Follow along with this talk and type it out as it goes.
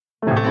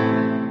Hello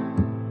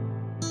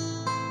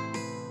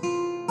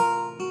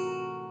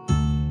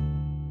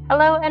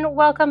and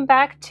welcome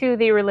back to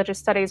the Religious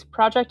Studies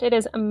Project. It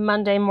is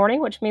Monday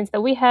morning, which means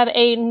that we have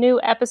a new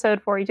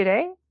episode for you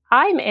today.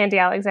 I'm Andy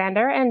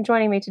Alexander, and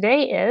joining me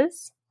today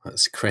is...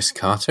 It's Chris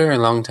Cotter, a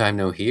long time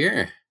no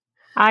hear.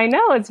 I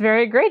know, it's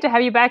very great to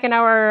have you back in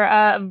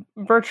our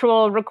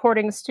virtual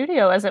recording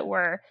studio, as it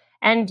were.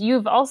 And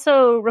you've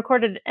also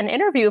recorded an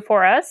interview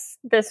for us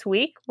this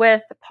week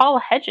with Paul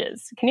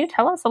Hedges. Can you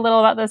tell us a little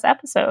about this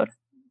episode?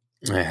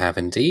 I have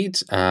indeed.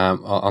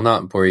 I'll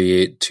not bore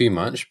you too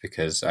much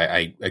because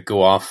I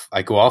go off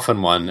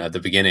on one at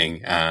the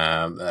beginning,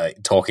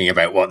 talking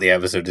about what the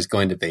episode is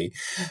going to be.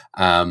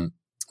 But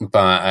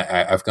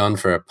I've gone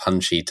for a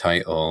punchy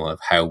title of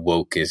 "How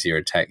Woke Is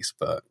Your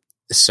Textbook?"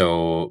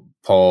 So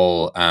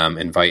Paul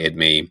invited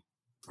me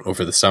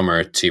over the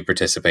summer to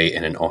participate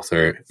in an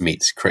author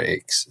meets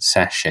critics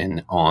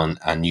session on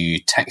a new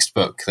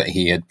textbook that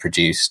he had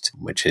produced,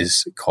 which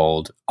is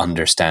called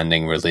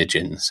Understanding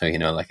Religion. So,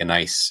 like a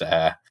nice,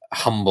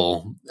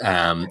 humble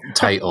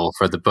title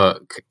for the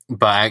book.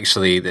 But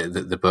actually,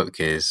 the book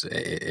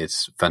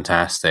it's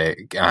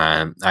fantastic.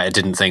 I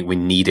didn't think we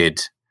needed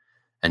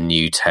a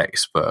new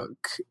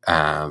textbook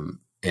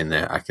in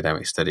the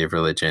academic study of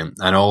religion.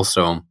 And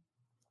also,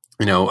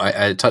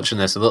 I touched on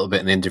this a little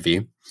bit in the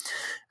interview.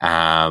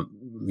 Paul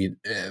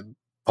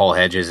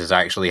Hedges has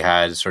actually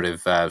had sort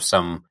of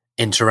some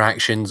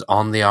interactions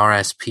on the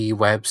RSP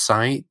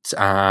website.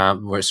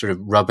 We're sort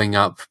of rubbing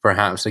up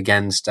perhaps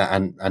against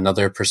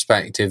another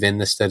perspective in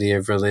the study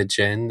of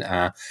religion.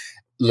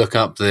 Look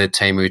up the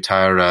Temu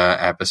Taira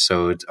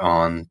episode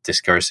on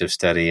discursive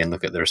study and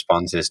look at the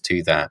responses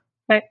to that.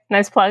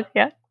 Nice plug,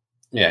 yeah.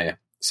 Yeah.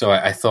 So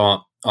I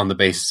thought on the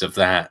basis of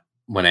that,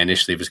 when I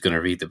initially was going to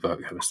read the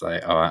book, I was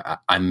like,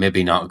 I'm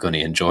maybe not going to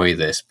enjoy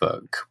this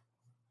book.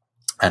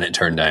 And it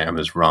turned out I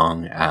was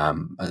wrong.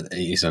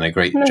 He's done a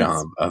great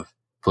job of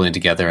pulling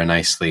together a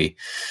nicely...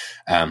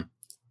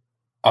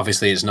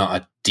 obviously, it's not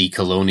a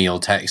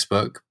decolonial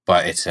textbook,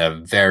 but it's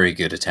a very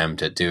good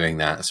attempt at doing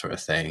that sort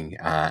of thing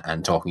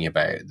and talking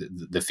about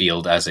the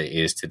field as it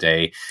is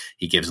today.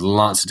 He gives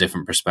lots of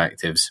different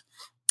perspectives.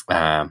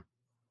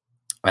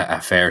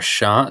 A fair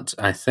shot,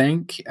 I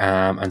think.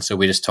 And so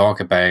we just talk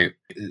about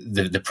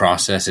the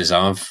processes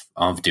of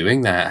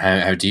doing that.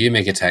 How do you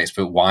make a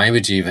textbook? Why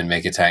would you even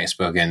make a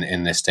textbook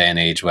in this day and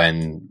age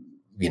when,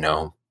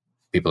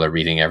 people are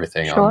reading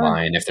everything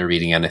online, if they're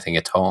reading anything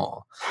at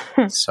all?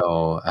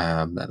 So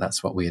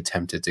that's what we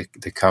attempted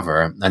to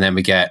cover. And then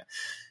we get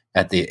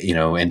at the,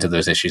 into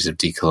those issues of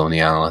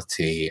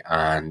decoloniality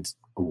and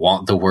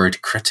what the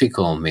word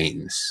critical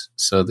means.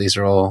 So these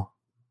are all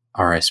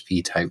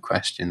RSP type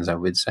questions, I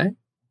would say.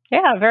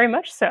 Yeah, very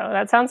much so.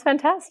 That sounds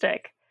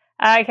fantastic.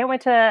 I can't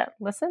wait to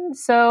listen.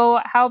 So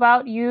how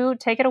about you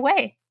take it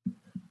away?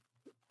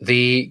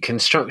 The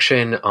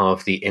construction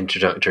of the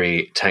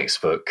introductory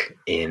textbook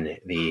in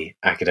the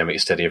academic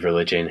study of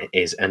religion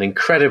is an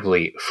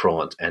incredibly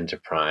fraught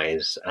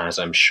enterprise, as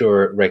I'm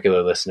sure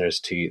regular listeners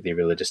to the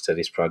Religious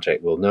Studies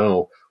Project will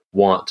know.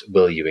 What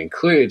will you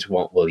include?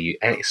 What will you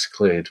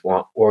exclude?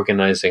 What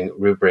organizing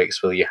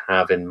rubrics will you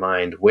have in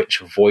mind? Which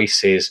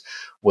voices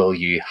will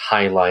you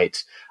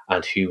highlight?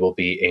 And who will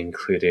be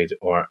included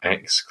or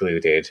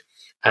excluded?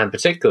 And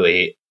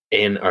particularly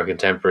in our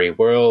contemporary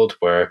world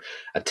where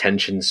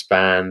attention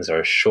spans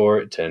are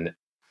short and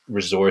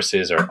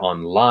resources are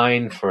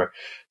online for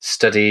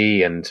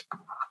study and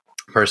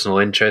personal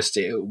interest,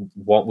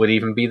 what would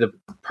even be the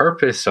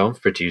purpose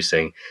of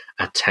producing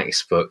a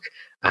textbook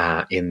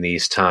in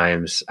these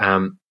times?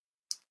 I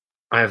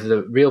have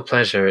the real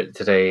pleasure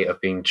today of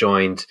being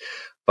joined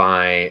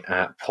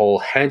by Paul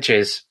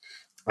Hedges,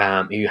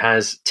 who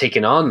has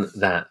taken on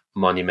that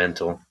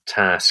monumental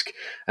task.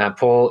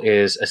 Paul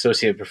is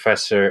Associate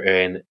Professor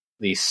in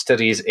the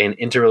Studies in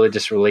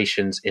Interreligious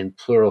Relations in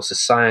Plural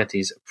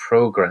Societies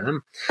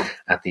program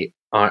at the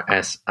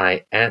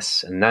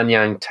RSIS,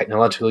 Nanyang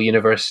Technological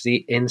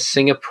University in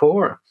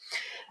Singapore.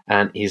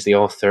 And he's the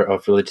author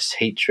of Religious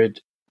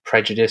Hatred,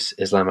 Prejudice,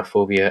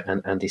 Islamophobia,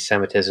 and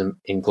Anti-Semitism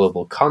in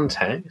Global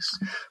Context.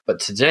 But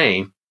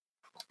today,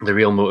 the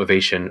real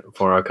motivation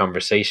for our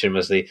conversation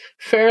was the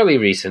fairly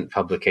recent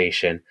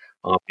publication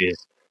of his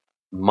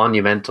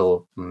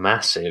monumental,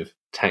 massive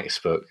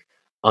textbook,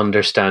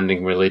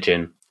 Understanding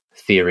Religion,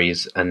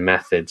 Theories and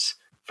Methods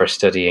for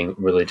Studying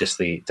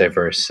Religiously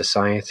Diverse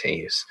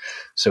Societies.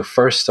 So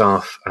first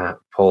off,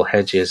 Paul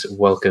Hedges,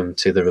 welcome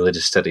to the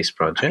Religious Studies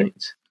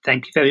Project.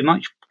 Thank you very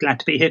much.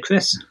 Glad to be here,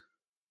 Chris.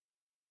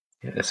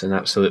 Yeah, it's an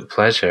absolute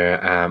pleasure.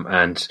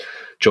 And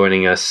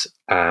joining us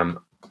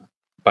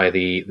by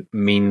the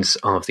means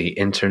of the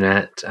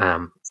internet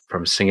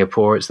from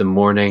Singapore. It's the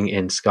morning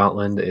in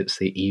Scotland. It's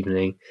the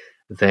evening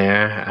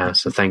there.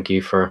 So thank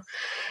you for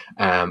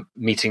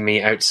meeting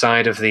me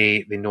outside of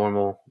the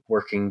normal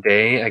working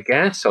day, I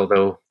guess,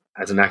 although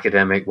as an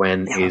academic,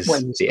 when is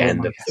the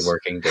end of the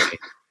working day?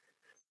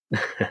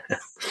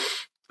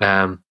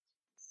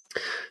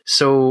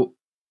 So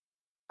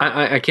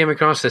I came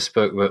across this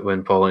book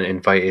when Paul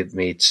invited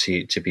me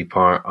to be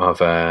part of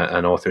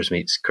an Authors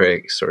Meets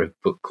Critics sort of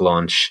book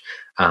launch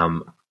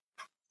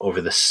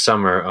over the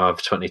summer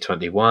of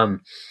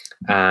 2021.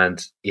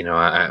 And,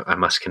 I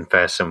must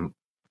confess, and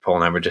Paul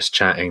and I were just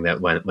chatting,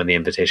 that when the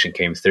invitation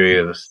came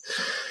through, I was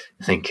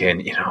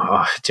thinking,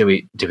 do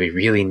we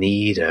really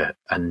need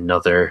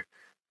another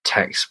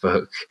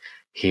textbook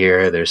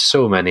here? There's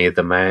so many of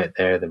them out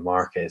there. The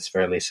market is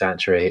fairly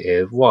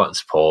saturated.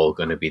 What's Paul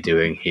going to be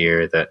doing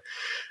here that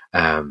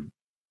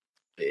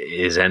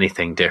is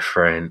anything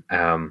different?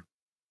 But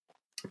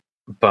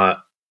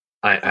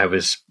I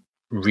was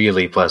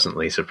really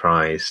pleasantly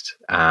surprised.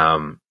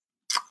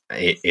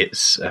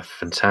 It's a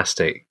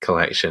fantastic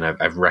collection.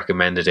 I've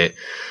recommended it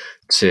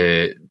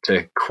to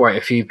quite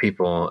a few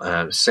people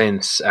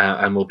since,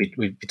 and we'll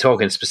be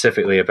talking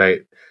specifically about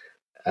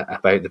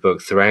the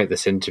book throughout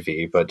this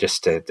interview. But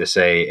just to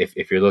say,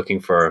 if you're looking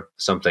for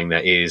something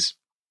that is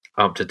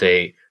up to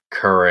date,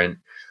 current,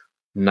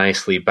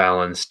 nicely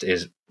balanced,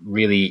 is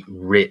really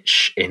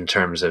rich in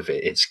terms of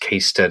its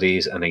case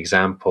studies and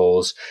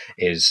examples,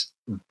 is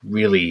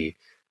really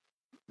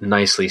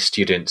nicely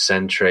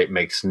student-centric,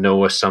 makes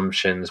no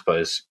assumptions, but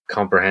is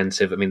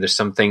comprehensive. I mean, there's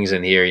some things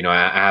in here,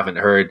 I haven't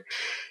heard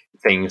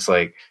things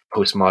like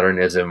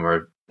postmodernism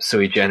or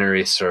sui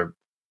generis or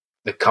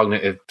the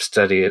cognitive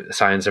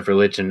science of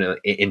religion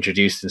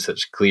introduced in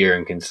such clear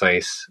and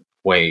concise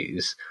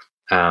ways.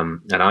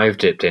 And I've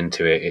dipped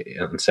into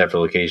it on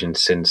several occasions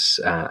since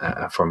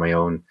for my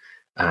own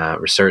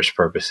research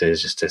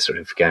purposes, just to sort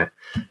of get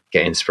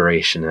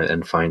inspiration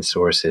and find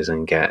sources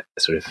and get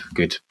sort of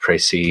good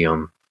précis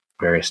on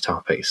various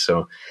topics.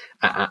 So,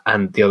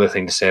 and the other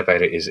thing to say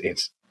about it is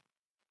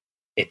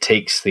it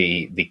takes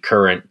the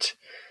current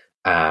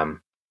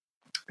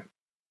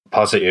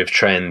positive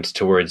trend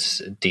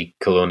towards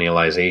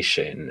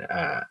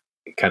decolonialization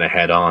kind of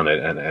head on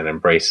and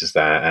embraces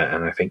that,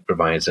 and I think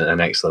provides an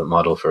excellent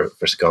model for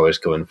scholars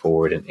going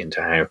forward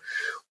into how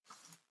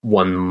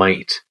one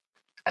might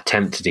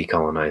attempt to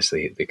decolonize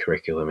the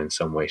curriculum in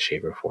some way,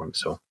 shape, or form.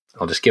 So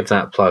I'll just give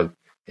that plug.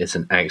 It's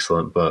an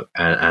excellent book,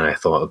 and I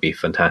thought it would be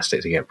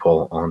fantastic to get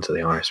Paul onto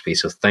the RSP.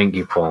 So thank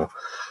you, Paul,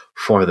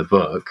 for the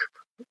book,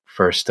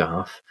 first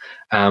off.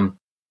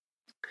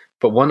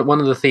 But one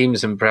of the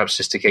themes, and perhaps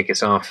just to kick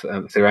us off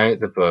throughout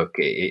the book,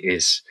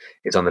 is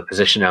on the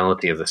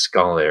positionality of the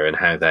scholar and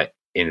how that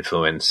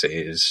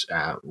influences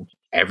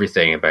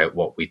everything about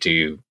what we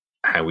do,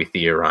 how we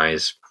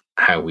theorize,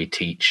 how we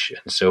teach,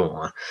 and so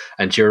on.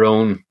 And your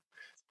own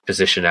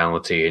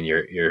positionality and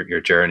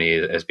your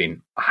journey has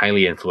been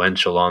highly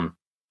influential on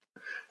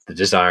the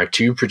desire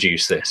to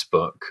produce this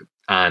book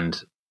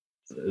and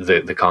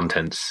the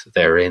contents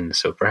therein.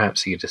 So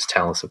perhaps you could just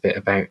tell us a bit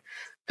about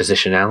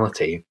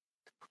positionality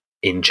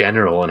in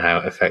general and how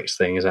it affects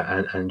things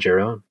and your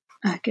own.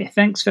 Okay,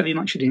 thanks very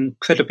much for the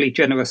incredibly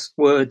generous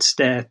words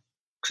there,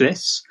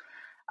 Chris.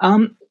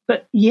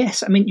 But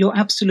yes, I mean, you're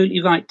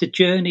absolutely right. The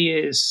journey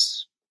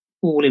is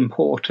all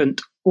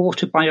important.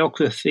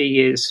 Autobiography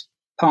is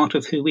part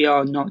of who we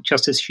are, not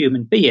just as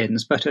human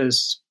beings, but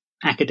as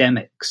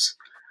academics.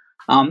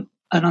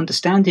 And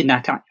understanding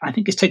that, I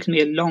think it's taken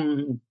me a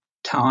long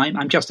time.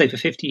 I'm just over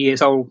 50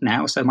 years old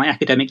now, so my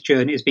academic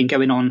journey has been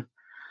going on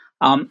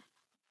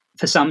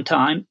for some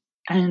time.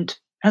 And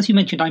as you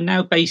mentioned, I'm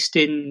now based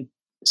in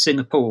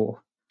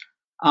Singapore,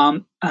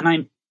 and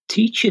I'm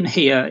teaching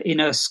here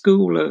in a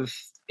school of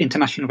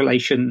international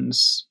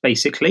relations,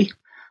 basically.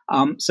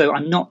 So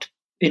I'm not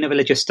in a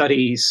religious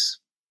studies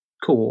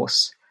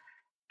course.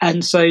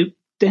 And so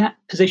that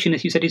position,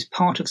 as you said, is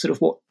part of sort of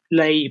what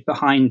lay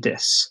behind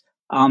this,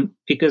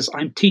 because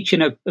I'm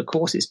teaching a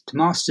course, it's to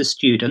master's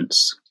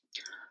students,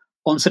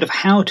 on sort of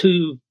how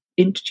to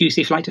introduce,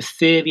 if you like, a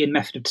theory and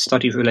method of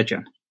study of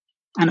religion.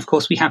 And of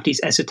course, we have these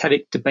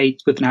esoteric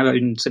debates within our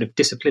own sort of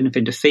discipline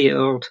within the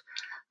field.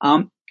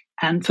 And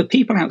for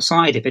people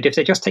outside of it, if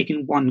they're just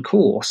taking one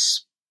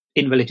course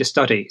in religious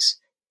studies,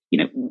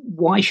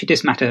 why should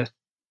this matter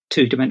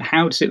to them? And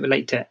how does it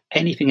relate to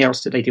anything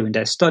else that they do in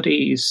their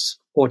studies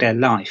or their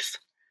life?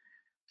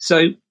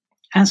 So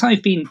as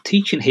I've been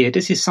teaching here,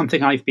 this is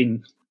something I've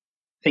been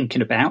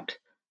thinking about.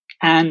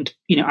 And,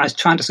 I was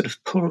trying to sort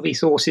of pull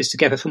resources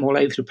together from all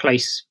over the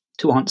place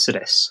to answer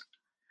this.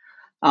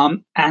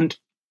 And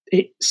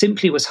it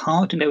simply was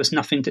hard, and there was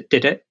nothing that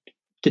did it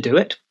to do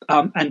it.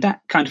 And that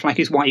kind of like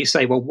is why you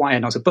say, well, why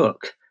another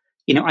book?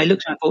 I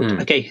looked and I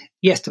thought, okay,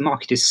 yes, the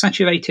market is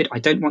saturated. I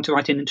don't want to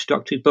write an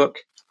introductory book,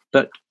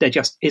 but there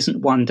just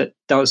isn't one that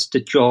does the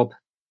job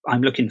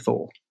I'm looking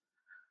for.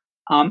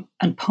 And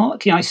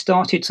partly I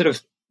started sort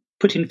of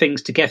putting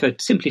things together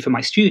simply for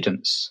my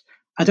students.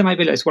 And then I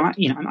realized, well,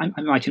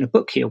 I'm writing a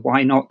book here.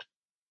 Why not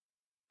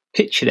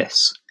pitch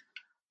this?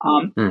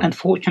 And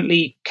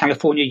fortunately,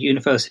 California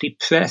University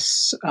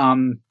Press,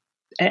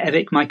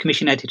 Eric, my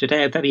commission editor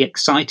there, are very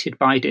excited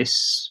by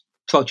this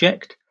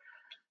project.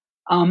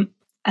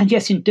 And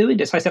yes, in doing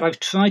this, I said I've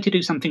tried to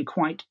do something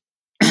quite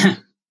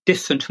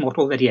different from what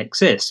already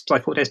exists. I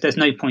thought there's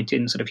no point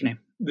in sort of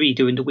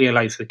redoing the wheel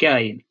over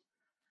again.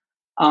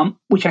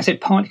 which I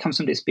said partly comes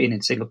from this being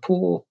in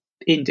Singapore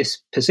in this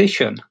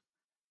position.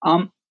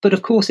 But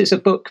of course, it's a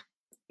book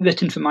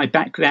written from my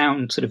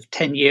background, sort of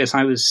 10 years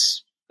I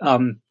was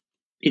in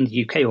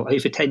the UK, or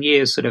over 10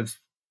 years sort of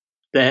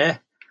there.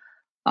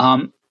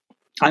 I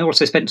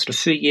also spent sort of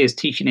 3 years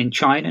teaching in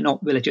China,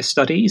 not religious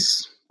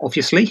studies,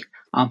 obviously.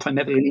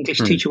 Primarily an English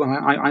teacher when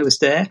I was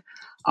there.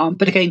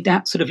 But again,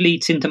 that sort of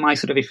leads into my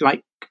sort of, if you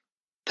like,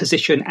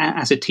 position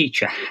as a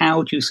teacher.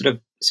 How do you sort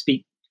of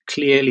speak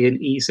clearly and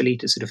easily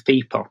to sort of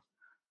people?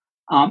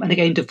 And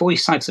again, the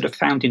voice I've sort of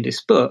found in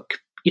this book,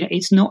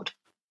 it's not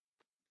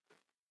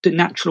the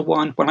natural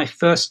one. When I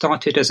first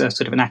started as a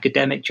sort of an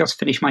academic, just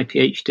finished my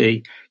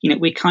PhD,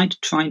 we kind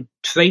of try and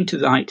train to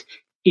write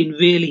in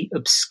really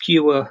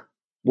obscure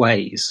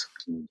ways.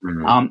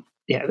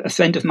 A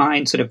friend of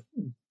mine, sort of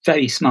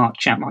very smart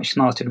chap, much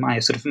smarter than my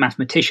sort of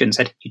mathematician,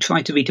 said he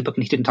tried to read a book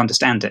and he didn't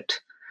understand it.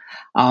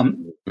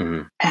 And,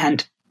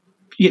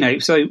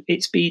 so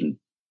it's been,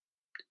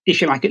 if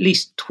you like, at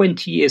least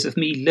 20 years of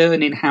me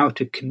learning how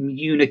to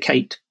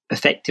communicate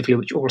effectively,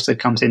 which also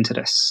comes into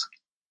this.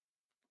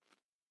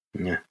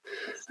 Yeah,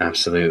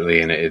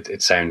 absolutely. And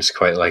it sounds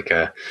quite like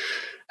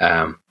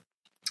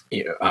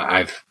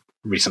I've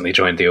recently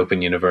joined the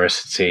Open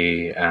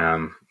University,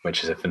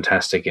 which is a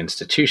fantastic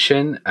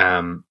institution.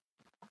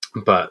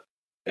 But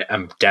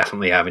I'm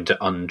definitely having to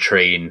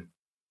untrain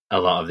a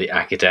lot of the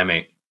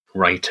academic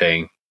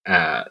writing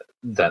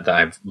that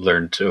I've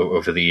learned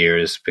over the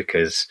years,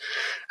 because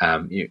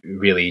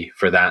really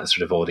for that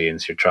sort of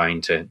audience, you're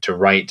trying to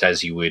write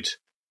as you would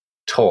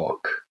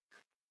talk,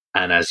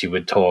 and as you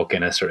would talk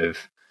in a sort of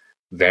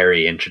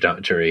very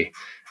introductory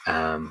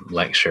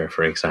lecture,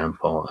 for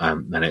example.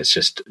 And it's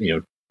just,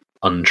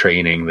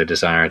 untraining the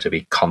desire to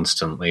be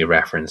constantly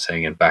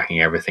referencing and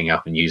backing everything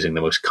up and using the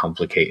most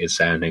complicated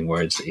sounding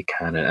words that you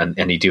can.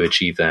 And you do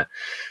achieve that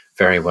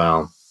very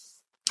well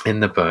in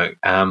the book.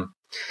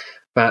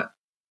 But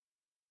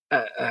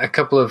a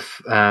couple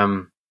of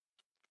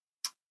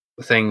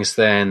things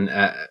then,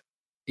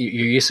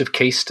 your use of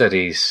case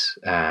studies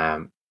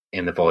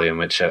in the volume,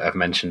 which I've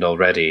mentioned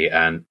already.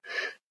 And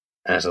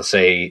as I'll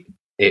say,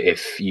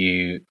 if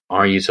you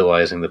are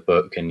utilizing the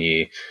book, and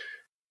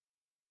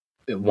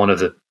one of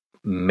the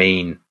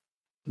main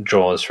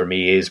draws for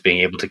me is being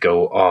able to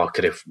go,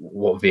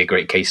 what would be a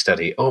great case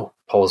study? Oh,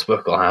 Paul's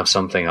book will have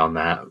something on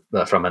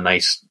that from a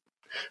nice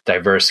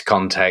diverse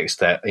context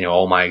that,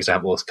 all my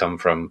examples come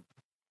from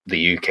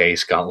the UK,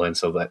 Scotland,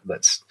 so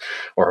that's,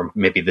 or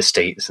maybe the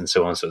States and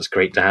so on. So it's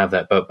great to have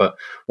that. But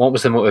what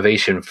was the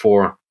motivation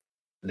for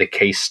the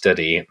case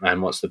study,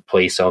 and what's the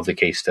place of the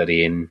case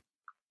study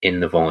in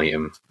the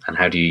volume, and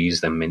how do you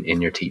use them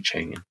in your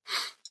teaching?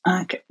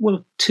 Okay,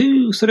 well,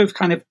 two sort of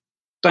kind of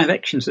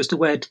directions as to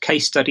where the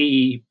case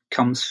study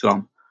comes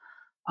from.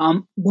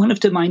 One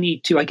of them I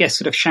need to, I guess,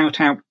 sort of shout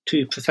out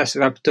to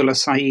Professor Abdullah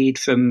Saeed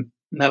from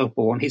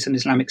Melbourne. He's an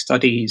Islamic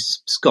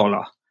studies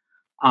scholar.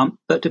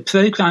 But the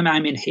program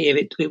I'm in here,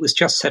 it was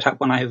just set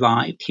up when I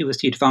arrived. He was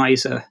the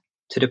advisor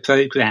to the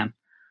program.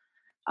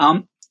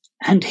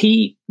 And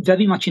he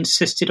very much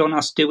insisted on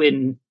us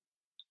doing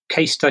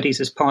case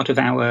studies as part of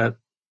our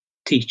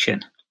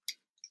teaching.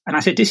 And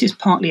I said, this is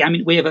partly,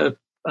 we have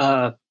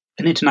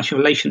an international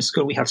relations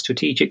school. We have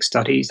strategic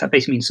studies. That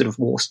basically means sort of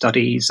war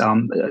studies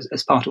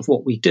as part of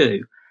what we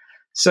do.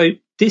 So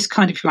this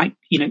kind of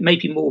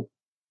maybe more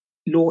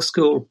law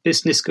school,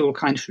 business school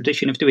kind of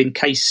tradition of doing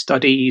case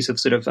studies of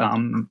sort of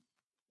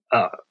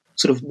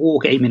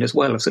wargaming as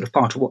well, as sort of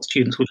part of what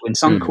students will do in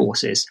some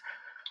courses,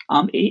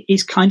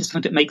 is kind of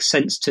something that makes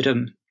sense to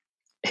them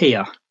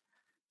here.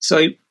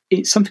 So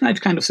it's something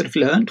I've kind of sort of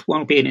learned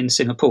while being in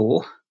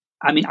Singapore.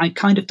 I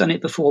kind of done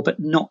it before, but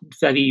not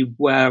very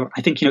well.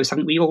 I think, it's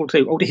something we all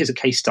do. Oh, here's a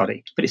case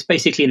study, but it's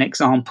basically an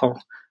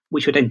example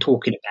which we're then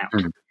talking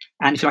about.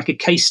 And if you like a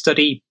case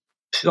study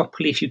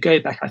properly, if you go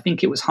back, I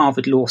think it was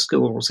Harvard Law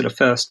School sort of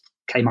first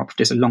came up with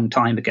this a long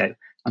time ago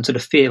and sort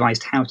of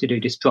theorized how to do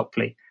this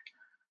properly.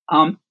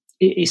 It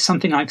is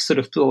something I've sort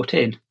of brought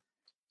in.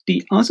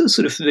 The other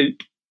sort of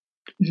route,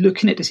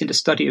 looking at this in the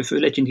study of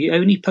religion, the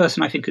only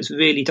person I think has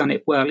really done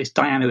it well is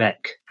Diana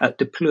Eck at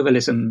the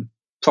Pluralism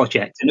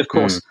Project. And of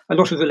course, a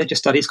lot of religious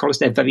studies scholars,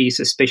 they're very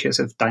suspicious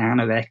of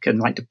Diana Eck and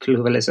like the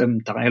pluralism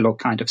dialogue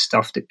kind of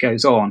stuff that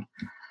goes on.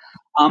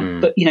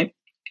 But,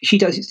 she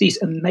does these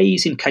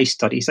amazing case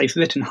studies. They've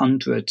written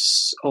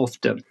hundreds of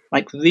them,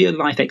 like real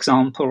life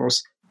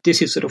examples.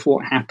 This is sort of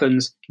what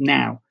happens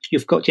now.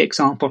 You've got your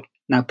example.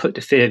 Now put the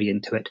theory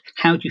into it.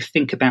 How do you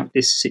think about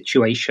this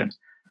situation?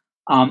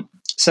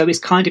 So it's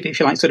kind of, if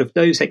you like, sort of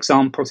those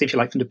examples, if you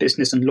like, from the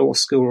business and law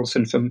schools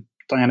and from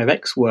Diana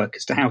Eck's work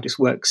as to how this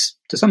works,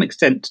 to some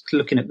extent,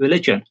 looking at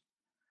religion,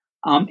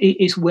 it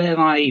is where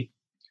I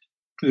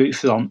grew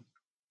from.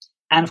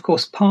 And of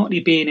course, partly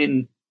being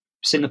in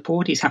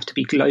Singapore, these have to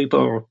be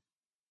global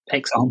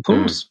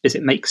examples because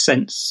it makes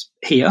sense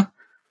here.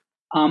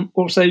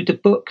 Also, the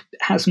book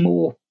has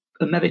more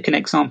American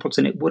examples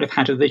than it would have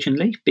had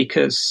originally,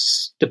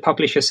 because the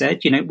publisher said,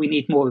 we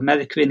need more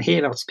America in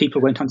here, else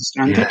people won't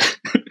understand it,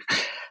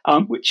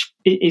 which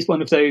is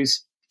one of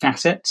those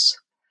facets.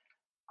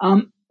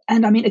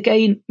 And I mean,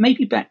 again,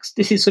 maybe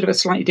this is sort of a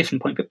slightly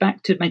different point, but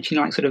back to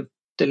mentioning like sort of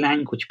the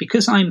language,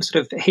 because I'm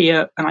sort of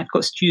here and I've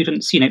got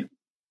students,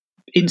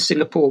 in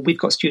Singapore, we've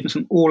got students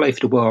from all over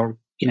the world,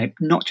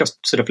 not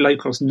just sort of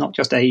locals, not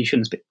just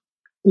Asians, but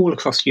all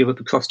across Europe,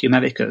 across the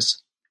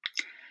Americas.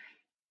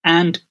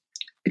 And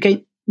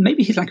again,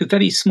 maybe here's like a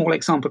very small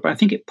example, but I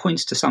think it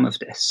points to some of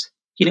this.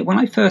 When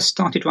I first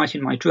started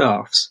writing my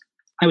drafts,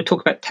 I would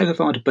talk about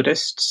Theravada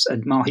Buddhists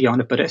and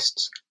Mahayana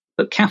Buddhists,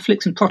 but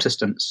Catholics and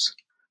Protestants.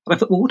 But I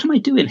thought, well, what am I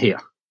doing here?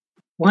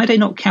 Why are they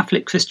not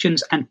Catholic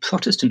Christians and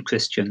Protestant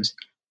Christians?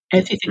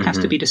 Everything has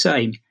to be the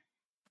same.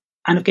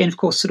 And again, of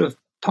course, sort of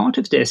part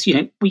of this,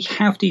 we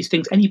have these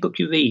things, any book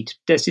you read,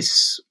 there's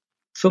this,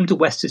 from the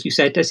West, as you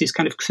said, there's this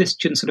kind of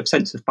Christian sort of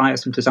sense of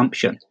bias and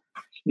presumption.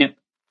 And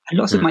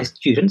lots of my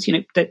students,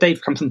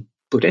 they've come from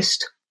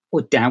Buddhist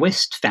or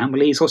Taoist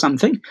families or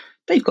something.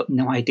 They've got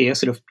no idea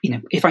sort of,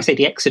 if I say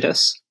the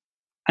Exodus,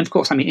 and of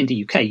course, I mean, in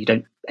the UK, you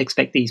don't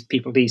expect these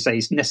people these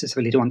days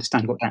necessarily to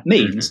understand what that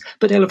means,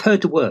 but they'll have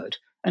heard the word.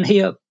 And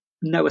here,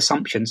 no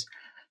assumptions.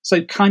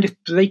 So kind of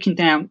breaking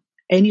down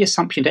any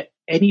assumption that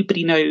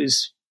anybody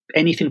knows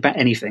anything about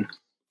anything.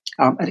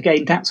 And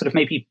again, that sort of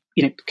maybe,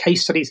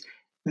 case studies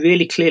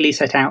really clearly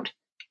set out,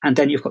 and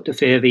then you've got the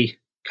theory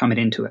coming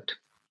into it.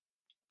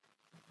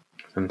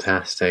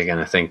 Fantastic. And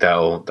I think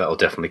that'll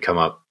definitely come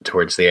up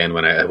towards the end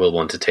when I will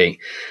want to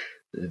take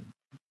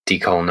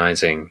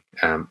decolonizing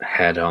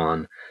head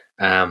on.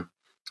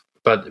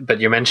 But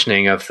your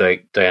mentioning of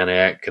the Diana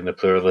Eck and the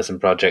Pluralism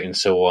Project and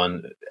so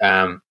on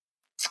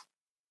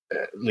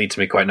leads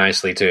me quite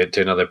nicely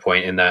to another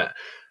point in that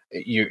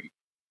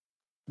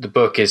the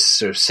book is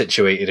sort of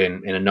situated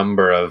in a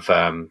number of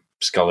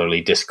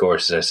scholarly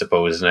discourses, I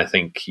suppose, and I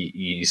think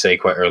you say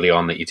quite early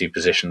on that you do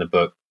position the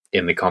book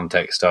in the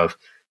context of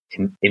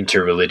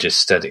interreligious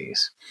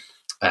studies,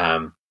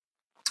 and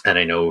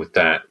I know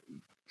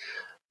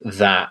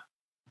that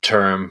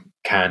term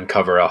can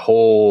cover a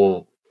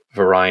whole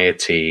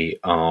variety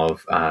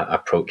of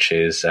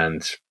approaches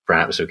and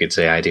perhaps we could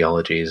say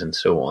ideologies and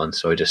so on.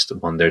 So I just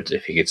wondered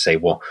if you could say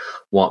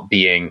what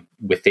being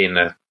within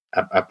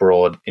a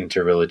broad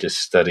interreligious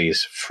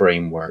studies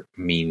framework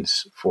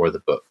means for the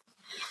book.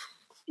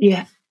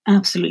 Yeah,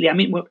 absolutely. I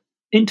mean, well,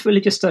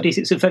 interreligious studies,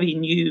 it's a very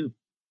new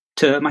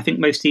term. I think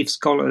most of these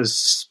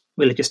scholars,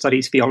 religious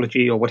studies,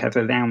 theology or whatever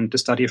around the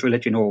study of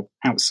religion or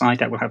outside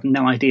that will have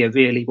no idea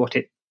really what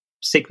it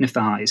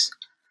signifies.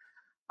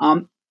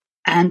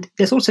 And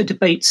there's also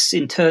debates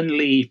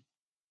internally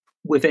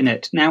within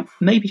it. Now,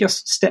 maybe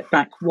just step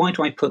back. Why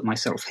do I put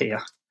myself here?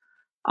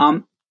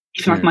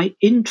 If you like, my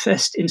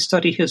interest in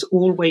study has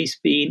always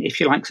been, if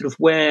you like, sort of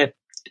where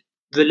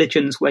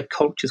religions, where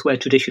cultures, where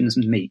traditions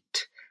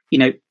meet.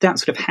 That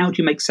sort of how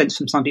do you make sense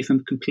from somebody from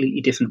a completely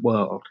different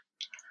world?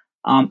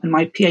 And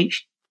my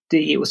PhD,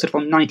 it was sort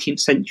of on 19th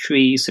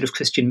century sort of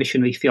Christian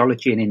missionary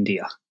theology in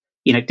India.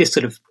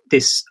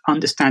 This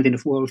understanding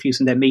of worldviews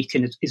and their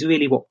meeting is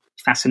really what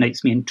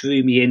fascinates me and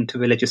drew me into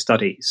religious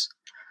studies.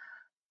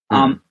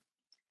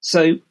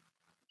 So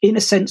in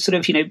a sense, sort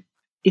of,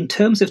 in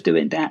terms of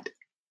doing that,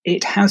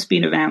 it has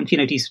been around,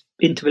 these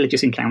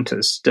interreligious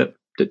encounters that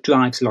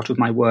drives a lot of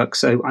my work.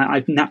 So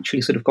I've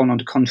naturally sort of gone on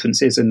to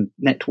conferences and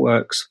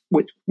networks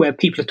where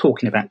people are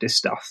talking about this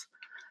stuff,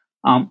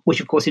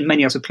 which, of course, in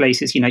many other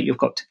places, you've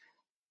got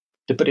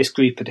the Buddhist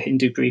group and the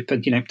Hindu group,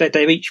 and,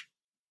 they're each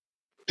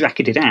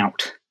bracketed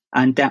out,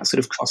 and that sort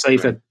of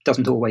crossover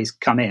doesn't always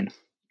come in.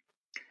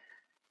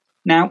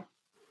 Now,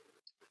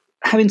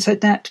 having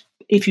said that,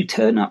 if you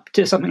turn up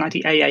to something like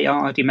the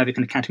AAR, the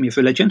American Academy of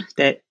Religion,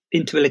 their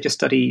interreligious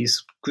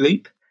studies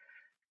group,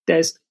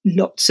 there's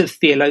lots of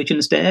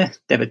theologians there.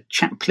 There are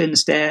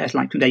chaplains there,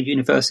 like from their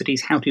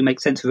universities. How do you make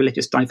sense of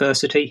religious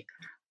diversity?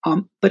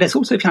 But there's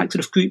also, if you like,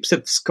 sort of groups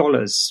of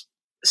scholars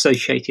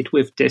associated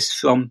with this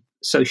from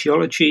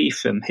sociology,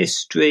 from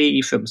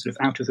history, from sort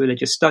of out of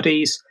religious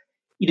studies,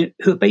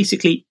 who are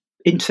basically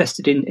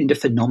interested in the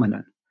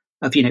phenomenon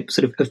of,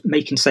 of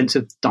making sense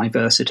of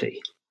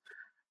diversity.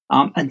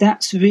 And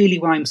that's really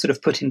why I'm sort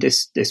of putting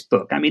this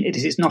book. I mean, it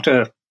is not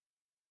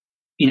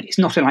it's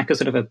not like a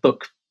sort of a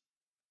book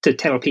to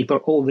tell people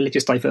all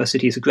religious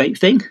diversity is a great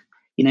thing.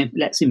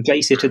 Let's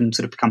embrace it and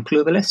sort of become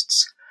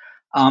pluralists.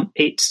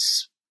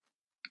 It's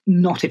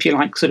not, if you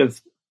like, sort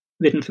of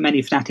written from any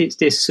of that. It's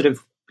this sort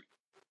of,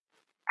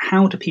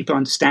 how do people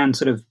understand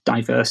sort of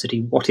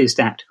diversity? What is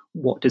that?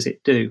 What does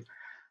it do?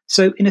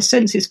 So in a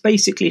sense, it's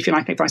basically, if you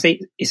like, if I say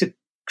it's a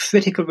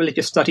critical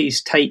religious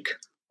studies take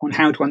on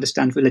how to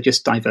understand religious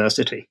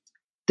diversity.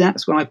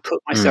 That's why I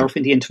put myself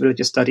in the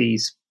interreligious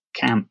studies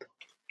camp.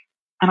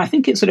 And I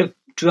think it sort of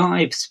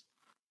drives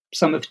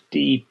some of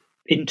the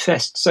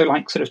interest. So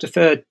like sort of the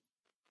third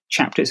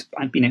chapter is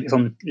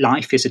on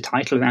life is a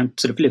title around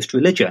sort of lived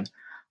religion.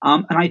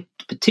 And I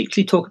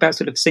particularly talk about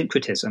sort of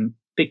syncretism,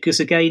 because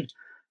again,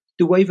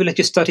 the way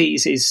religious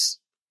studies is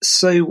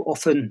so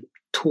often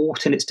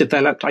taught and it's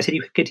developed, I said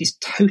you get these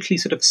totally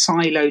sort of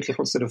siloed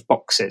little sort of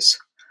boxes.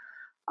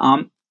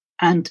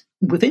 And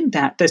within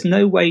that, there's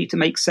no way to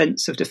make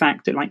sense of the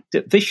fact that, like,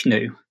 that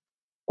Vishnu,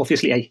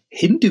 obviously a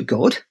Hindu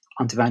god,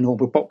 under our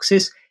normal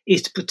boxes,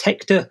 is the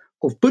protector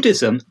of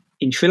Buddhism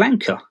in Sri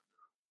Lanka.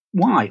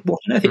 Why? What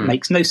on earth? It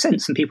makes no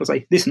sense. And people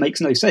say, this makes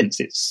no sense.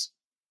 It's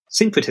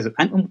syncretism.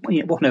 And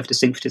what on earth does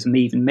syncretism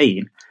even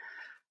mean?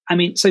 I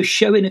mean, so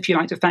showing, if you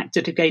like, the fact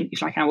that, again,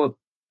 if like our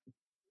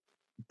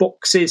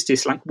boxes,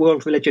 this like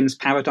world religions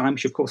paradigm,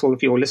 which of course all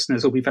of your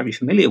listeners will be very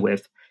familiar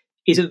with,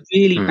 is a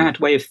really bad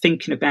way of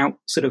thinking about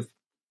sort of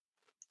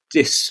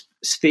this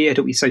sphere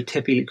that we so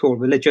typically call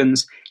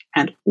religions,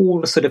 and all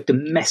the sort of the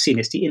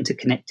messiness, the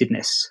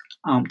interconnectedness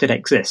that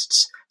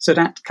exists. So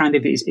that kind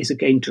of is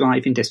again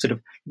driving this sort of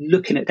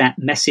looking at that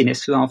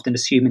messiness rather than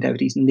assuming there are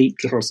these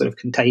neat little sort of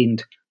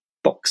contained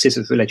boxes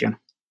of religion.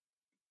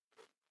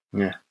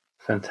 Yeah,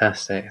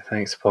 fantastic.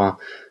 Thanks, Paul.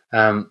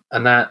 And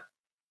that,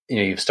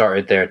 you've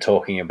started there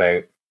talking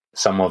about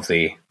some of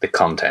the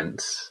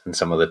contents and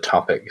some of the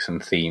topics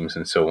and themes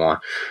and so on.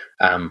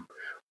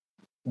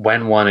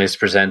 When one is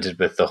presented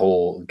with the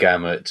whole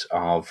gamut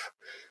of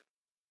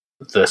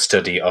the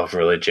study of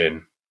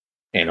religion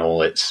in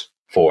all its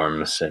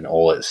forms and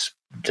all its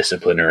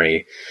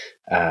disciplinary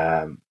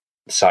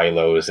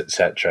silos,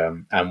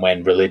 etc., and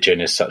when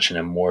religion is such an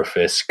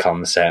amorphous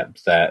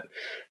concept that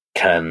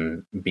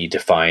can be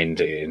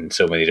defined in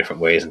so many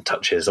different ways and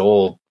touches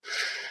all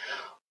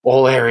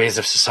areas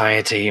of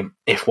society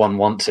if one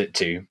wants it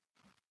to,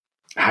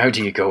 how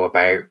do you go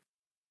about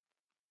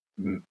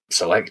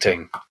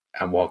selecting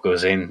and what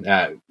goes in,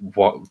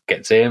 what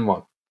gets in,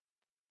 what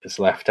is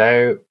left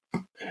out,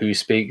 who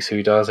speaks,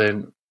 who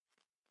doesn't?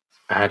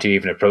 How do you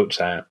even approach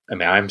that? I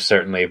mean, I'm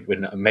certainly,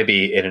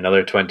 maybe in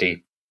another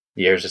 20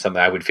 years or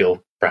something, I would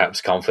feel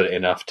perhaps confident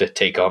enough to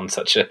take on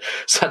such a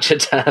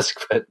task,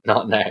 but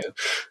not now.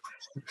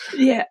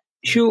 Yeah,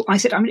 sure.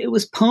 It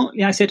was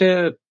partly, a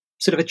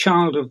sort of a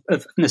child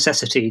of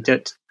necessity,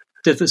 that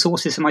the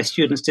resources for my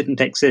students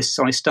didn't exist,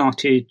 so I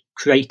started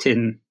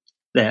creating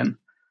them.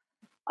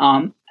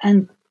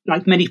 And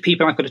like many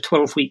people, I've got a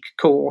 12-week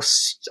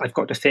course. I've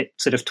got to fit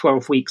sort of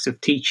 12 weeks of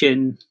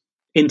teaching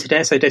into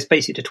there. So there's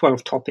basically the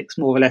 12 topics,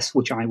 more or less,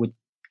 which I would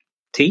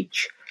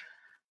teach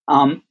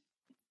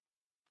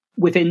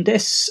within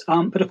this.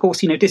 But of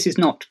course, this is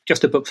not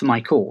just a book for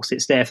my course.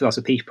 It's there for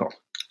other people.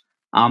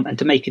 And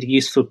to make it a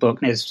useful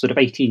book, there's sort of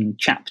 18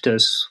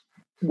 chapters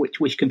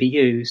which can be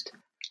used.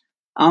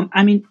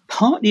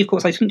 Partly, of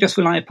course, I didn't just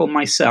rely upon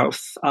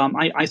myself.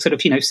 I sort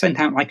of,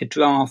 sent out like a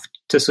draft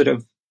to sort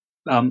of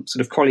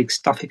colleagues,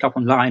 stuff it up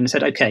online and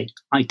said, okay,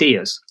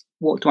 ideas.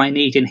 What do I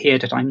need in here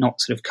that I'm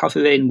not sort of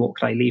covering? What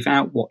could I leave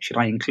out? What should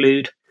I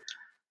include?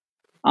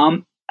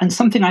 And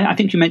something I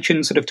think you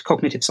mentioned, sort of the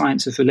cognitive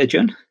science of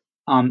religion,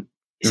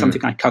 is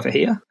something I cover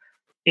here.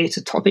 It's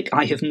a topic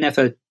I have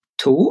never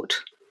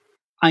taught.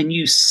 I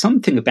knew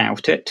something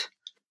about it.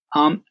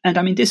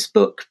 This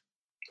book,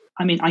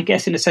 I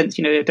guess in a sense,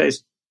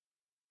 there's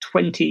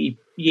 20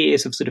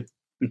 years of sort of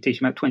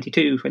teaching, about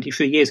 22,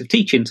 23 years of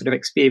teaching sort of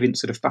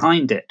experience sort of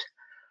behind it.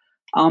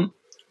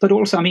 But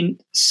also,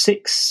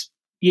 6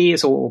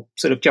 years or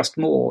sort of just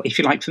more, if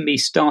you like, for me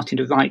starting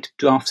to write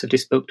drafts of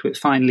this book to it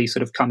finally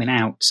sort of coming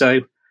out.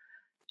 So,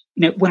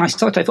 when I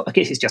started, I thought,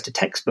 okay, this is just a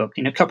textbook.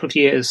 A couple of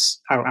years,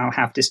 I'll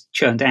have this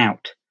churned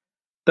out.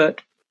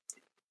 But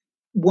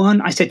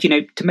one, I said,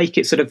 to make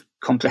it sort of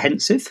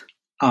comprehensive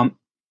and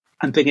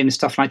bring in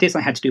stuff like this,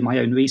 I had to do my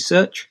own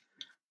research.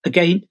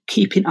 Again,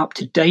 keeping up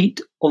to date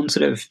on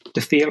sort of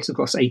the fields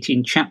across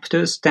 18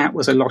 chapters, that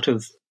was a lot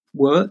of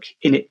work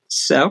in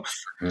itself.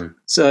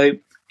 So,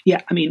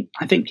 yeah,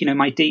 I think,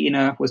 my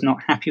deaner was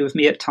not happy with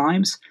me at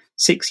times.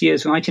 6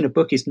 years writing a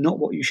book is not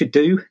what you should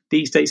do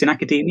these days in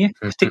academia,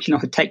 particularly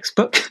not a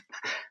textbook.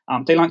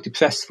 They like to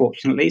press,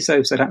 fortunately,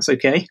 so that's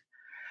okay.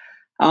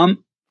 That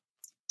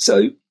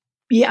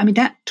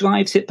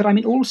drives it.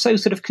 But also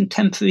sort of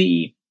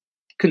contemporary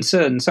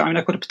concerns. So,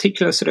 I've got a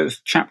particular sort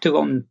of chapter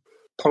on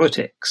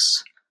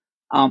politics,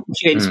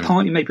 which again is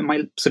partly maybe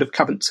my sort of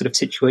current sort of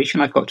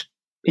situation. I've got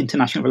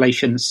international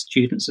relations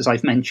students, as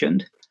I've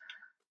mentioned.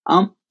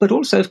 But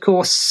also, of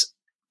course,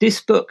 this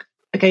book,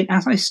 again,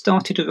 as I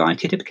started to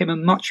write it, it became a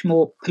much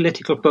more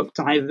political book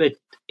than I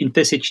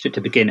envisaged at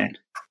the beginning.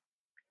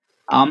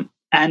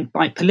 And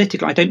by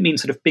political, I don't mean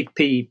sort of big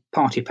P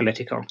party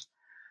political,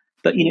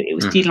 but, it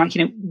was dealing like,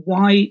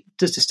 why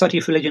does the study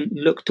of religion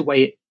look the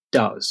way it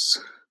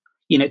does?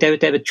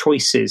 There are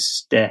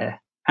choices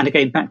there. And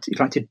again, back to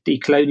like the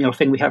decolonial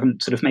thing, we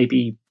haven't sort of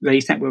maybe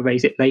raised that. We'll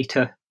raise it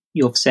later,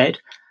 you've said.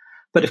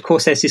 But of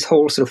course, there's this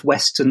whole sort of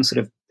Western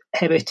sort of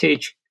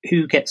heritage,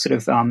 who gets sort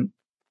of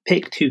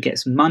picked, who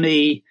gets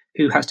money,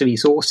 who has the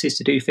resources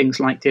to do things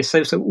like this.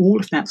 So all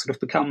of that sort of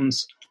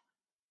becomes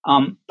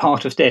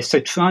part of this. So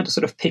try to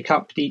sort of pick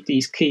up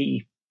these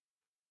key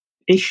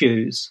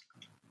issues.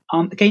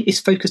 Again, it's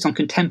focused on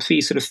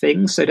contemporary sort of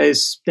things. So there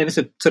is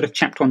a sort of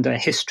chapter on their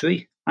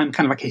history. I'm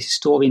kind of like a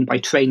historian by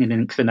training and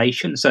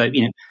inclination. So, I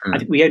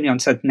think we only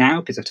understand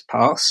now because of the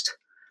past.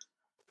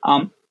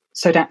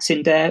 So that's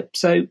in there.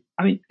 So,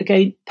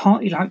 again,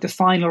 partly like the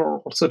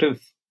final sort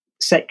of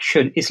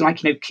section is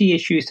like, key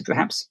issues that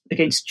perhaps,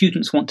 again,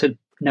 students want to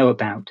know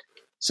about.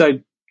 So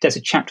there's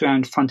a chapter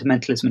around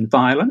fundamentalism and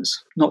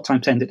violence. Not that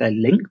I'm saying that they're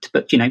linked,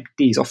 but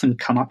these often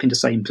come up in the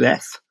same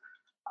breath.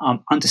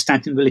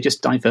 Understanding religious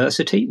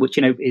diversity, which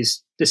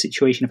is the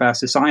situation of our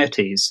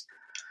societies.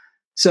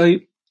 So,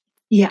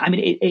 yeah, I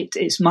mean,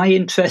 it's my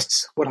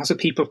interests. What other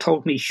people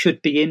told me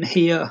should be in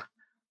here,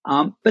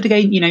 but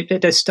again,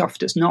 there's stuff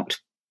that's not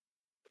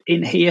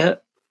in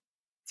here.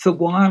 For a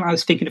while, I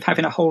was thinking of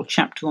having a whole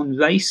chapter on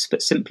race,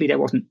 but simply there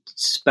wasn't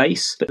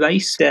space. But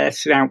race there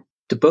throughout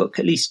the book,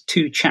 at least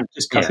 2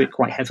 chapters cover it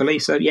quite heavily.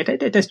 So yeah,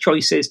 there's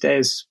choices.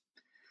 There's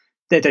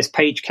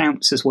page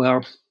counts as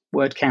well,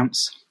 word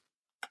counts.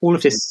 All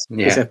of this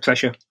is a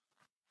pressure.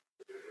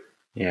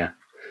 Yeah.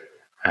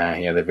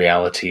 The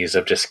realities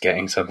of just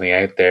getting something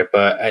out there.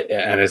 But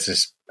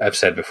as I've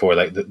said before,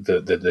 like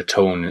the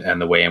tone and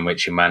the way in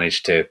which you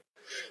manage to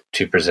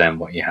present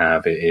what you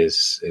have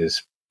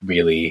is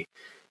really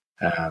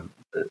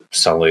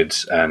solid,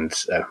 and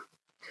I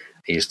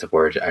use the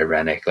word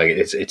ironic. Like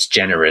it's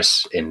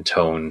generous in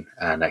tone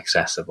and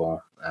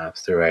accessible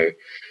throughout.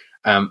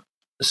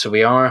 So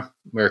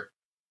we're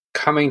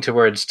coming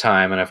towards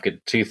time, and I've got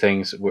 2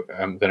 things.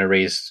 I'm going to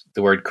raise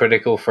the word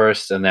critical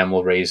first, and then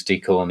we'll raise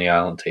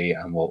decoloniality,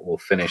 and we'll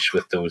finish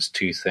with those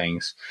 2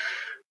 things.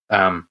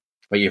 What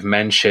you've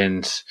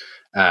mentioned,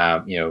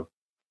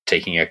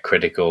 taking a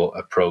critical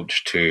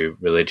approach to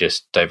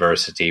religious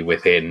diversity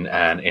within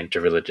an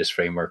interreligious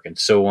framework and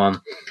so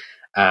on.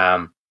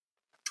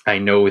 I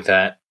know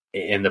that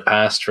in the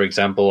past, for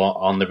example,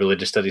 on the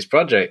Religious Studies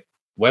Project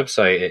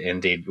website,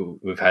 indeed,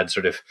 we've had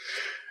sort of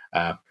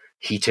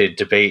heated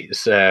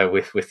debates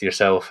with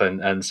yourself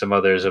and some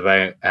others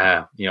about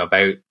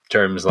about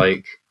terms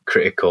like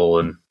critical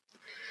and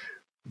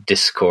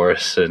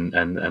discourse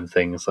and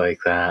things like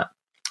that.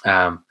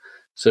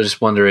 So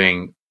just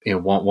wondering,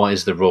 what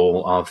is the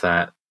role of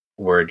that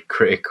word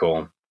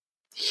critical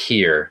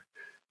here,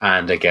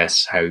 and I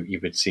guess how you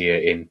would see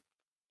it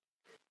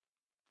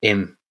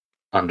in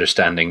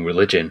understanding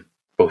religion,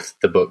 both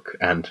the book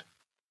and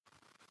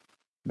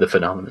the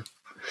phenomenon.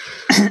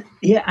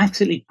 Yeah,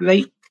 absolutely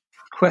great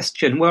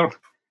question. Well,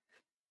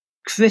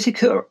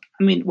 critical,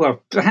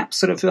 perhaps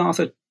sort of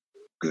rather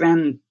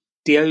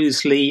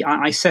grandiosely,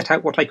 I set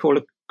out what I call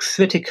a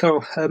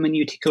critical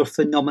hermeneutical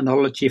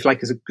phenomenology, if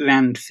like as a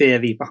grand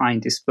theory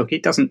behind this book.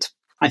 It doesn't,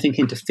 I think,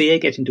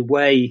 get in the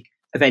way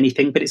of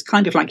anything, but it's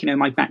kind of like,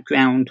 my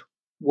background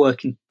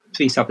working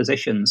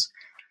presuppositions.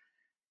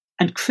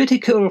 And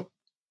critical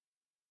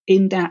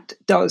in that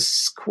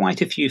does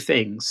quite a few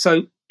things.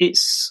 So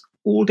it's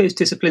all those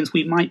disciplines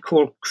we might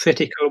call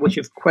critical, which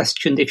have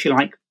questioned, if you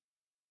like,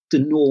 the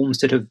norms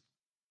that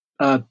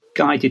have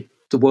guided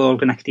the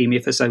world and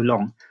academia for so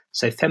long.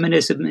 So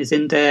feminism is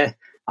in there,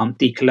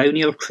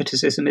 decolonial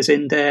criticism is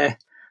in there,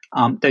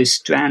 those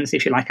strands,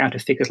 if you like, out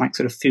of figures like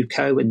sort of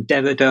Foucault and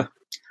Derrida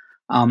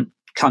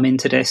come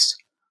into this.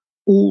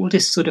 All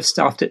this sort of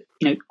stuff that,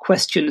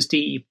 questions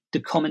the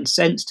common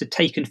sense to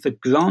taken for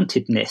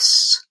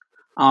grantedness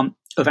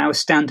of our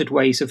standard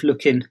ways of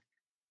looking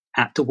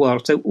at the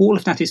world. So all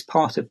of that is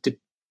part of the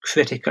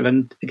critical,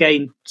 and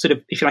again, sort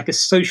of, if you like, a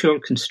social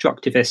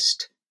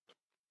constructivist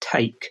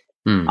take,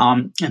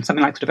 and something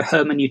like sort of a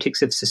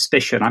hermeneutics of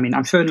suspicion.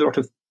 I'm throwing a lot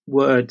of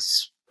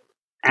words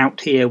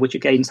out here, which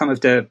again, some of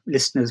the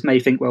listeners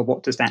may think, well,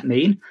 what does that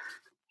mean?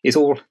 It's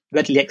all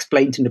readily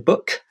explained in the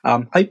book,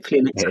 hopefully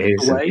in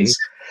acceptable ways.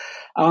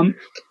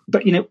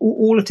 But,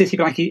 all of this, if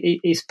you like,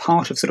 is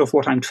part of sort of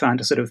what I'm trying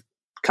to sort of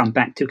come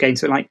back to again.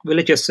 So like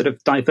religious sort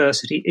of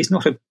diversity is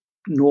not a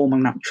normal,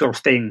 natural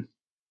thing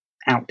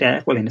out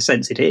there. Well, in a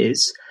sense it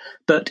is.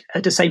 But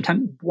at the same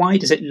time, why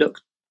does it look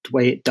the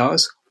way it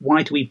does?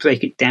 Why do we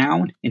break it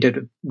down into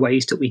the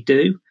ways that we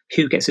do?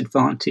 Who gets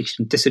advantaged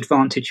and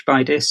disadvantaged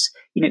by this?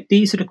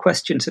 These are the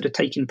questions that are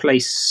taking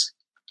place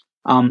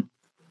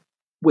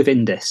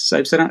within this.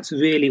 So that's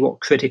really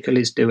what critical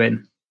is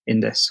doing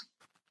in this.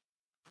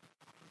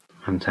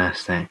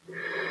 Fantastic.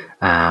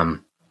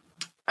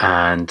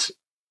 And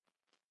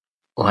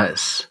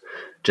let's,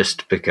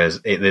 just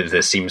because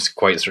this seems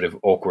quite sort of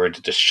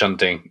awkward, just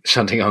shunting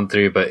on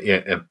through, but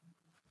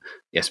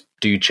yes,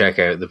 do check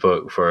out the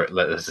book for,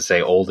 let's just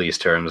say, all these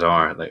terms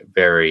are like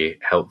very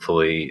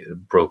helpfully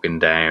broken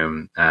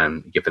down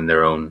and given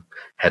their own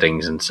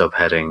headings and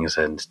subheadings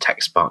and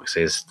text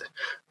boxes.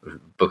 The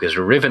book is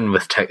riven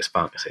with text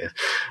boxes,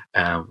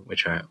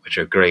 which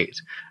are great.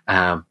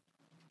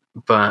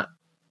 But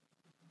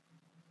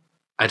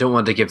I don't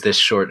want to give this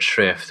short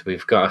shrift.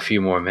 We've got a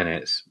few more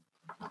minutes,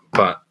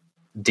 but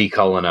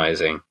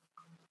decolonizing.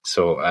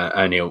 So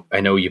I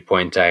know you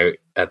point out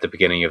at the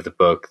beginning of the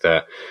book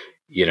that,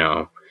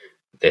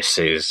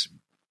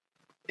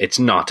 it's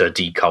not a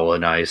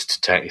decolonized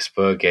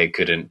textbook. It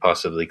couldn't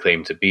possibly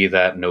claim to be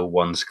that. No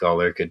one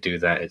scholar could do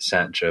that,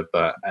 etc.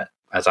 But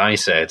as I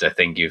said, I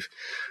think you've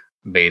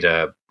made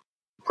a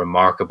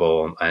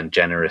remarkable and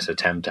generous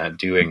attempt at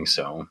doing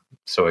so.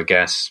 So I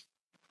guess,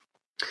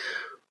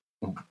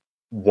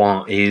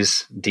 what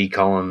is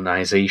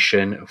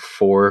decolonization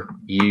for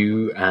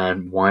you,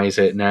 and why is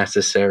it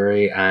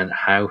necessary, and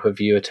how have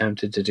you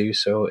attempted to do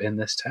so in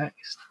this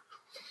text?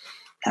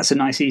 That's a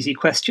nice, easy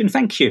question.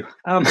 Thank you.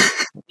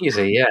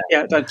 Easy,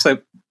 yeah.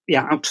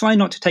 Yeah, I'll try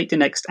not to take the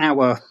next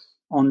hour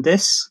on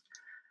this.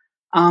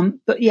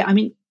 But yeah, I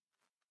mean,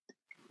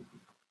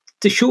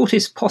 the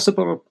shortest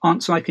possible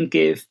answer I can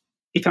give,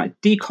 in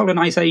fact,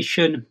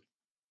 decolonization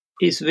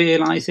is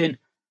realizing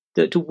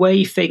that the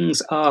way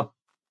things are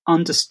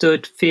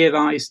understood,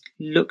 theorized,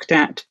 looked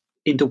at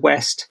in the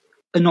West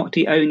are not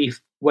the only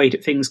way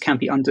that things can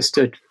be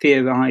understood,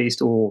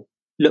 theorized, or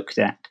looked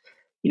at.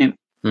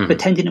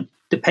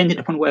 Depending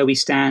upon where we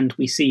stand,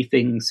 we see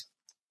things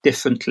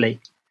differently.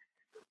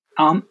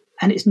 And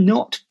it's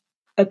not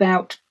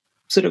about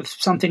sort of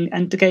something,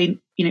 and again,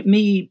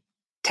 me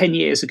 10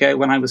 years ago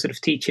when I was sort of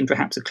teaching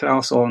perhaps a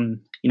class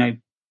on,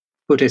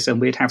 Buddhism,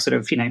 we'd have sort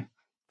of,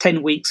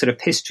 10 weeks sort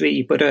of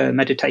history, Buddha,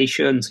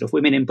 meditation, sort of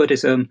women in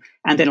Buddhism,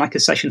 and then like a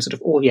session sort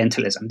of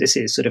Orientalism. This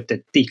is sort of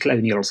the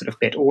decolonial sort of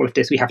bit. All of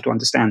this, we have to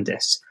understand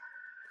this.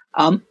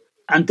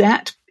 And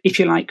that, if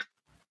you like,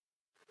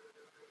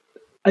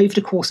 over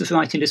the course of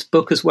writing this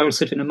book, as well as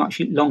sort of in a much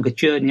longer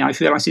journey,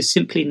 I've realized is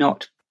simply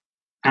not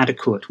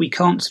adequate. We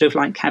can't sort of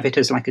like have it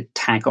as like a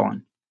tag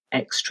on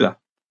extra.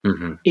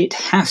 Mm-hmm. It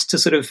has to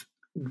sort of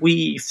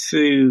weave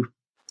through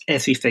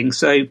everything.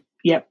 So,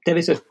 yeah, there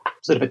is a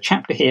sort of a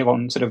chapter here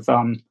on sort of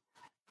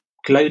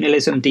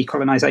colonialism,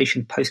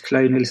 decolonization,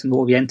 post-colonialism,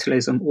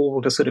 Orientalism,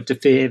 all the sort of the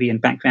theory and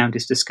background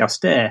is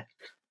discussed there.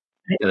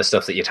 And the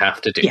stuff that you'd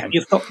have to do. Yeah,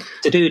 you've got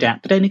to do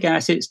that. But then again, I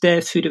say it's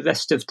there through the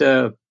rest of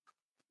the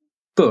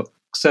book.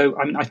 So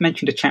I mean, I've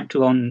mentioned a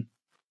chapter on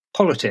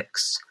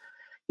politics.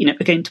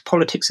 Again, to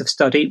politics of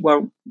study,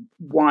 well,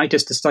 why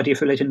does the study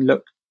of religion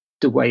look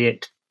the way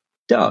it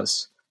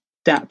does?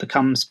 That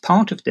becomes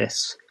part of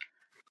this.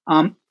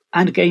 And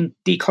again,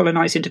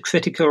 decolonize into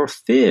critical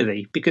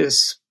theory,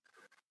 because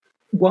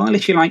while,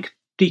 if you like,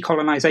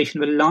 decolonization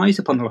relies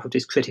upon a lot of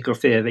this critical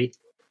theory,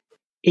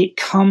 it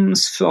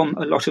comes from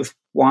a lot of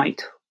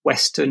white,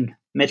 Western,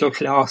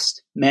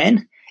 middle-class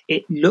men.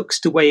 It looks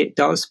the way it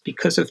does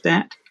because of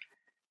that.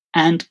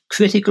 And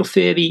critical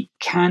theory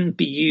can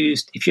be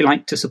used, if you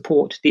like, to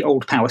support the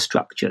old power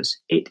structures.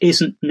 It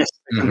isn't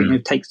necessarily something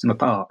that takes them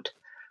apart.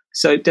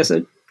 So there's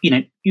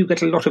you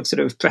get a lot of sort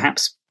of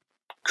perhaps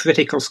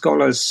critical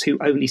scholars who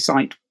only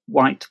cite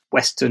white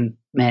Western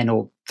men,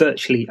 or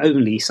virtually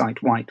only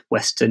cite white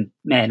Western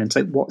men, and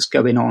so what's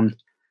going on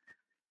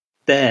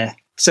there?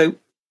 So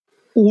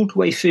all the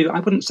way through, I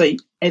wouldn't say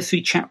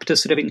every chapter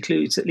sort of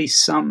includes at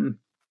least some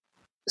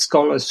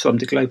scholars from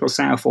the global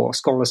south or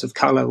scholars of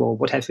colour or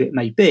whatever it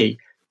may be,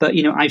 but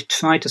I've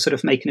tried to sort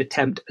of make an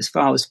attempt as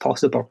far as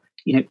possible,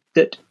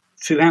 that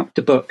throughout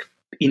the book,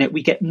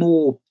 we get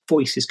more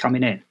voices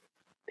coming in.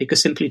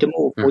 Because simply the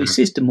more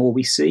voices, the more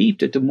we see,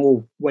 the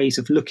more ways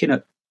of looking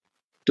at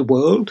the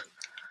world.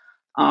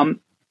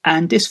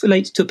 And this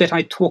relates to a bit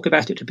I talk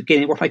about at the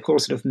beginning, what I call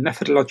sort of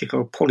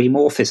methodological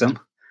polymorphism,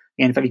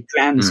 a very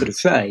grand sort of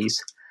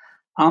phrase.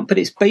 But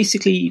it's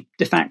basically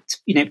the fact,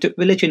 that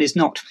religion is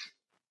not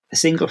a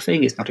single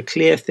thing, it's not a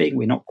clear thing.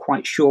 We're not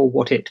quite sure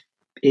what it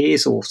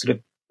is, or sort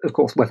of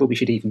course, whether we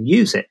should even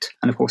use it.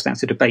 And of course,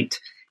 that's a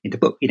debate in the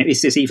book.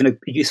 Is this even a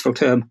useful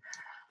term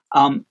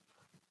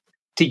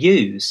to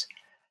use?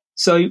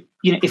 So,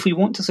 if we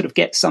want to sort of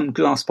get some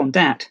grasp on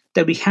that,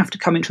 then we have to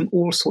come in from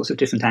all sorts of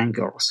different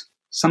angles.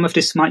 Some of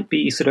this might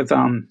be sort of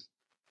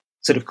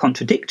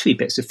contradictory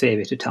bits of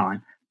theory at a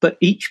time, but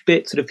each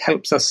bit sort of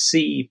helps us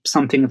see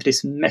something of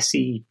this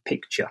messy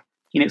picture.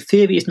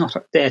 Theory is not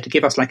there to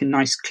give us like a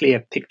nice,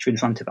 clear picture in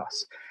front of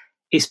us.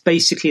 It's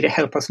basically to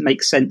help us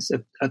make sense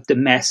of the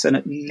mess and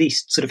at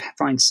least sort of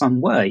find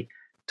some way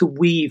to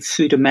weave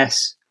through the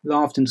mess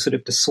rather than sort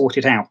of to sort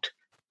it out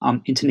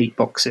into neat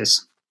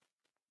boxes.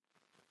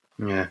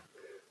 Yeah,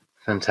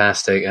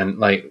 fantastic. And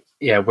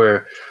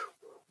we're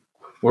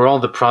all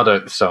the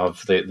products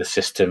of the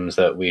systems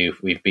that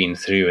we've been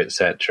through,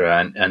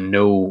 etc. And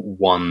no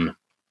one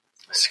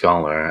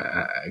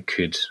scholar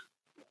could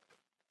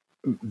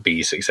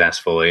be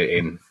successful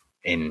in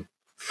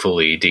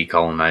fully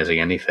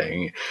decolonizing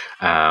anything.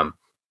 But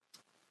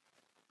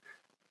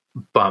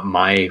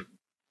my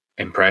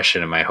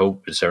impression and my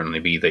hope would certainly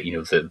be that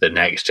the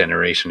next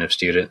generation of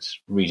students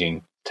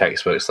reading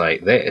textbooks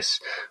like this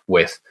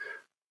with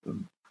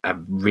a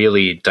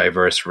really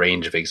diverse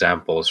range of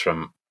examples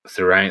from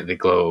throughout the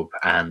globe,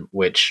 and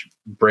which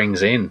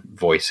brings in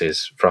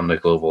voices from the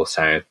global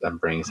south and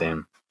brings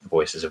in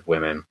voices of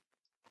women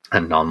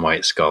and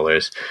non-white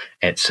scholars,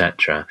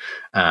 etc.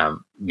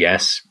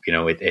 Yes,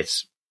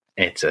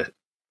 it's a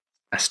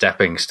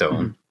stepping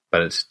stone,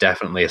 but it's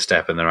definitely a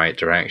step in the right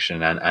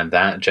direction, and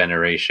that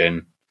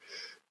generation,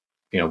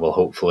 will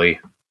hopefully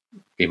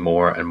be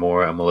more and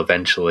more, and will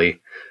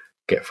eventually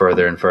get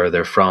further and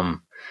further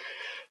from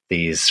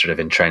these sort of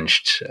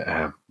entrenched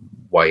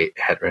white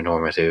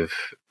heteronormative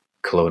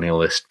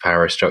colonialist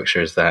power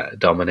structures that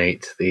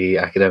dominate the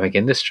academic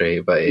industry.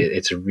 But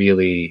it's a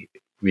really,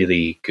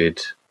 really good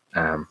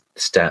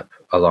step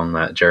along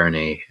that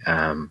journey,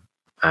 and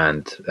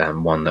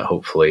one that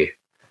hopefully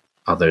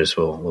others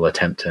will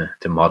attempt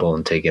to model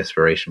and take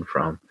inspiration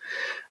from.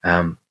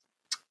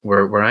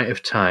 We're out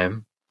of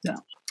time. Yeah.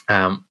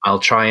 I'll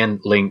try and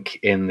link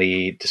in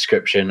the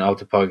description of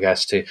the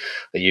podcast to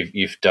that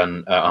you've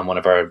done on one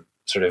of our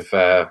sort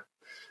of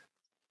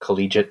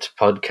collegiate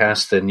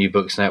podcasts, the New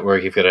Books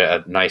Network. You've got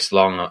a nice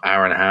long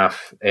hour and a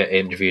half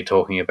interview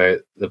talking about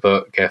the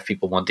book if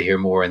people want to hear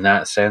more in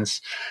that sense.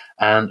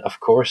 And of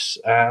course,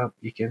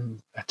 you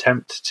can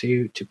attempt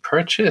to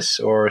purchase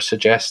or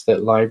suggest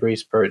that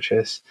libraries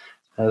purchase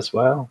as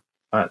well.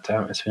 But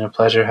it's been a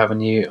pleasure having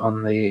you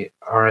on the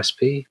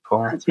RSP,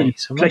 Paul. It's been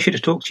so much. Pleasure to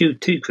talk to you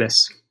too,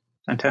 Chris.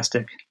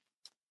 Fantastic.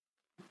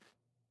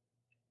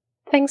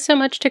 Thanks so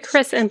much to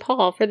Chris and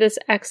Paul for this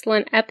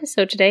excellent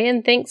episode today,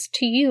 and thanks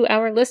to you,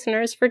 our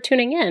listeners, for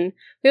tuning in.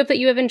 We hope that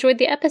you have enjoyed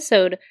the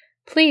episode.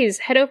 Please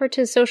head over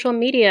to social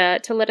media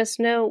to let us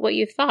know what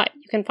you thought.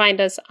 You can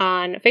find us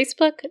on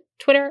Facebook,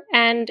 Twitter,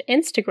 and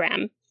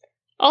Instagram.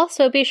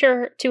 Also, be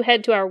sure to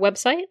head to our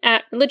website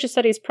at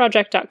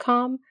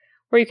religiousstudiesproject.com,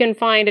 where you can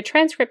find a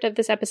transcript of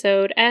this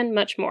episode and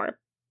much more.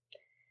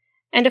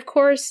 And of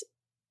course,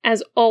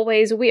 as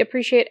always, we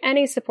appreciate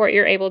any support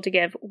you're able to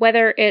give,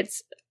 whether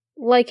it's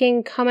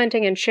liking,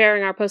 commenting, and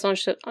sharing our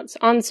posts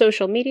on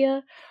social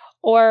media,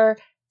 or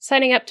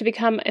signing up to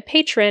become a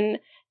patron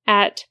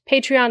at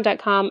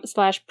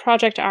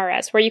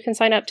patreon.com/projectrs, where you can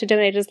sign up to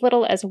donate as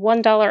little as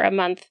 $1 a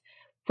month,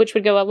 which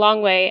would go a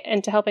long way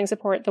into helping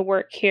support the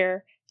work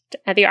here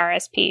at the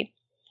RSP.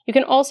 You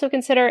can also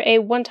consider a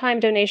one-time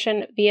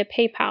donation via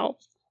PayPal.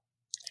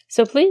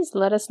 So please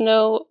let us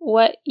know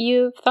what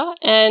you thought,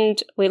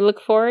 and we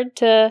look forward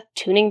to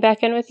tuning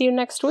back in with you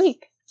next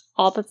week.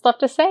 All that's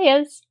left to say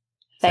is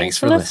thanks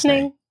for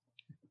listening.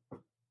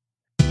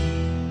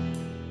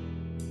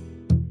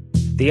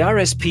 The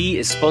RSP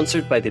is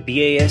sponsored by the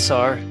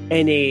BASR,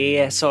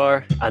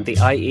 NAASR, and the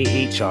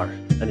IAHR,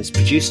 and is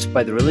produced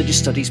by the Religious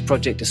Studies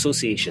Project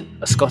Association,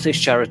 a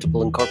Scottish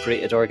charitable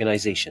incorporated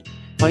organisation.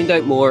 Find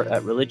out more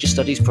at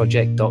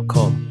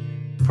religiousstudiesproject.com.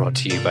 Brought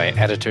to you by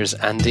editors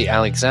Andy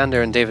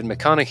Alexander and David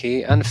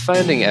McConaughey and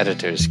founding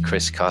editors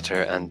Chris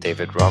Cotter and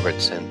David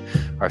Robertson.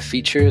 Our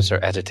features are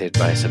edited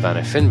by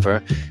Savannah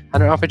Finver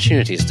and our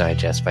Opportunities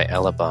Digest by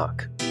Ella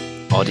Bach.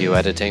 Audio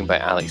editing by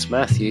Alex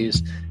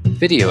Matthews,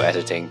 video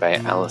editing by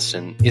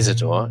Alison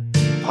Isidore,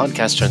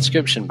 podcast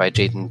transcription by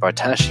Jayden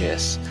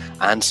Bartasius,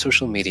 and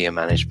social media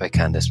managed by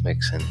Candice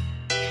Mixon.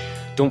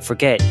 Don't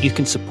forget, you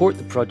can support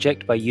the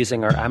project by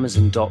using our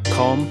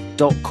Amazon.com,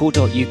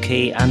 .co.uk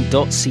and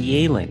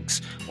 .ca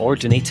links, or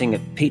donating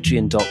at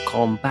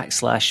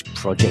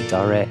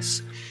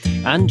patreon.com/projectrs.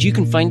 And you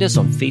can find us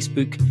on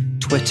Facebook,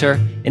 Twitter,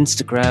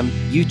 Instagram,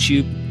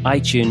 YouTube,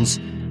 iTunes,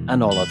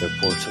 and all other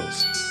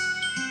portals.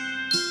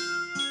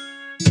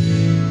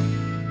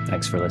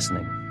 Thanks for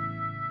listening.